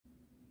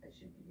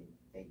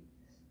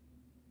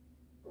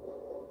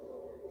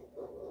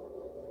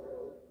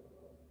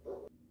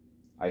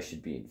I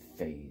should be in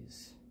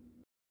Faze.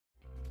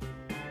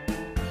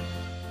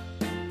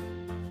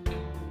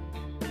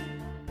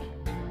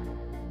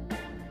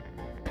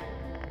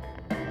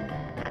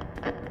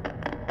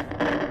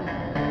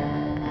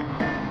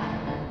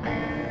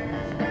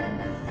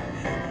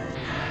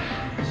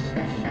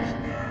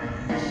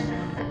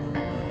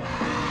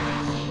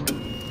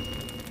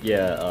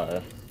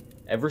 Yeah,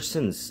 ever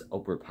since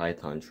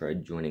UpwardPython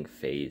tried joining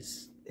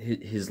Faze,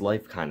 his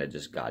life kind of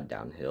just got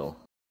downhill.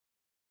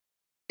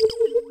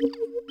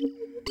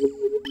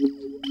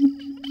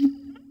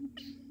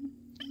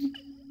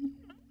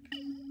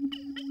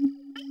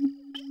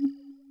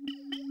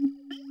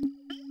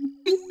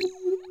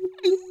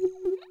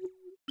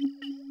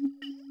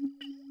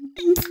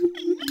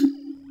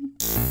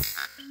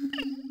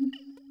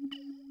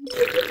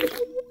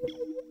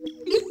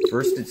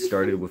 First it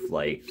started with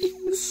like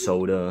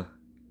soda,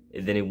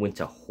 and then it went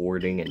to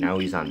hoarding, and now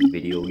he's on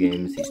video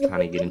games. He's trying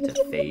to get into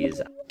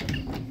Faze.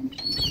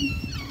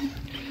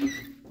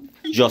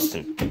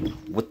 Justin,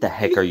 what the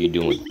heck are you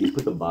doing? You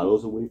put the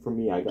bottles away from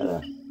me. I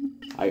gotta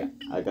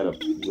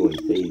join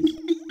Faze.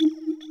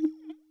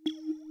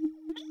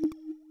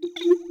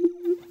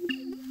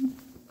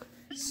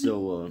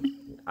 So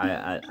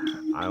I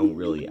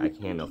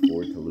can't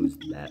afford to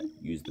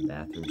use the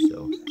bathroom,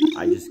 so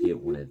I just get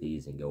one of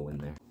these and go in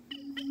there.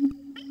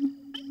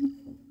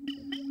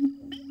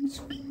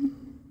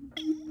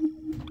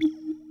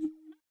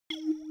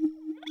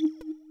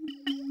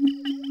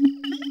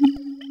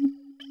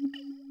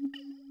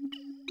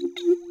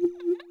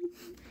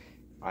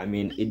 I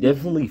mean, it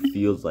definitely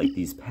feels like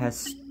these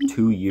past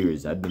 2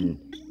 years I've been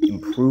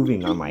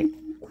improving on my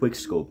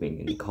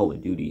quickscoping in Call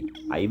of Duty.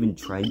 I even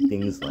tried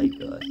things like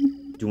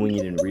doing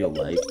it in real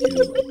life too,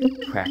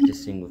 like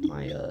practicing with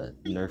my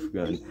Nerf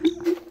gun.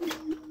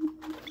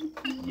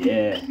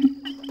 Yeah.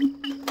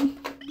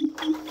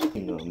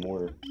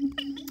 More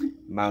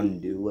Mountain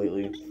Dew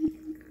lately.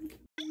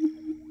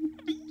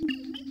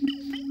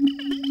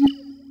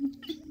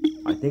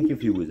 I think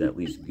if he was at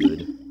least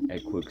good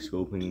at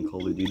quickscoping in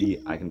Call of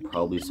Duty, I can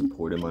probably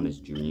support him on his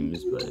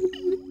dreams, but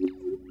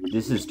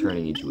this is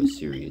turning into a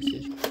serious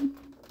issue.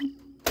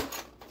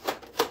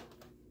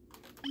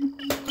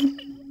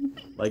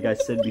 Like I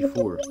said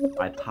before,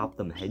 I popped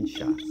them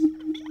headshots.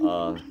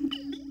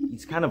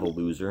 He's kind of a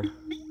loser.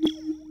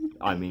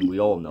 I mean, we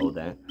all know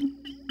that.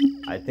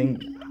 I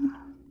think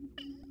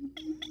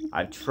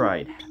I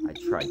tried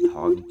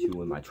talking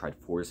to him, I tried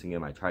forcing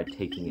him, I tried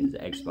taking his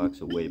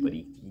Xbox away, but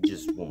he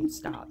just won't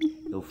stop.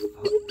 You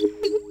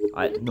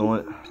know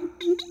what?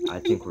 I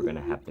think we're gonna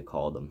have to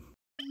call them.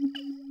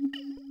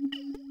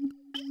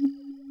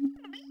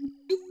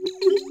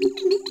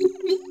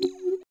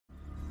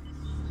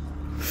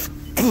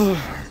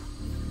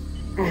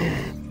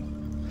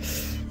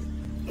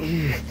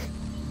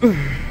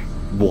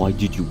 Why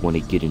did you want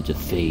to get into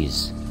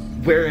Faze?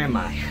 Where am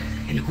I?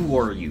 And who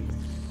are you?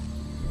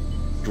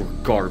 You're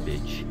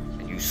garbage,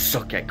 and you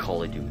suck at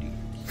Call of Duty.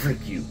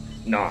 Frick you.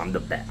 No, I'm the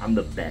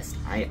best.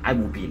 I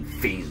will be in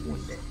Faze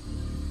one day.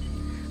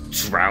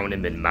 Drown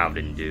him in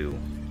Mountain Dew.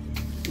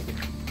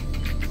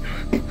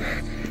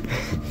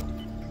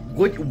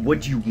 What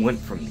do you want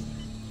from me?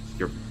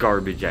 You're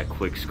garbage at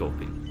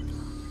quickscoping.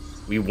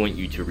 We want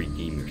you to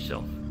redeem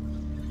yourself.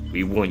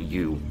 We want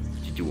you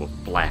to do a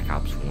Black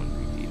Ops 1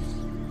 review.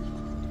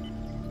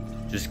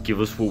 Just give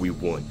us what we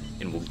want,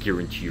 and we'll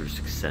guarantee your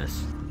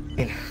success.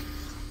 And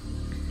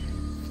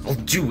I'll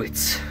do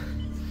it.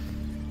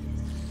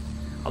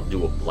 I'll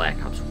do a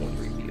Black Ops 1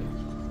 review.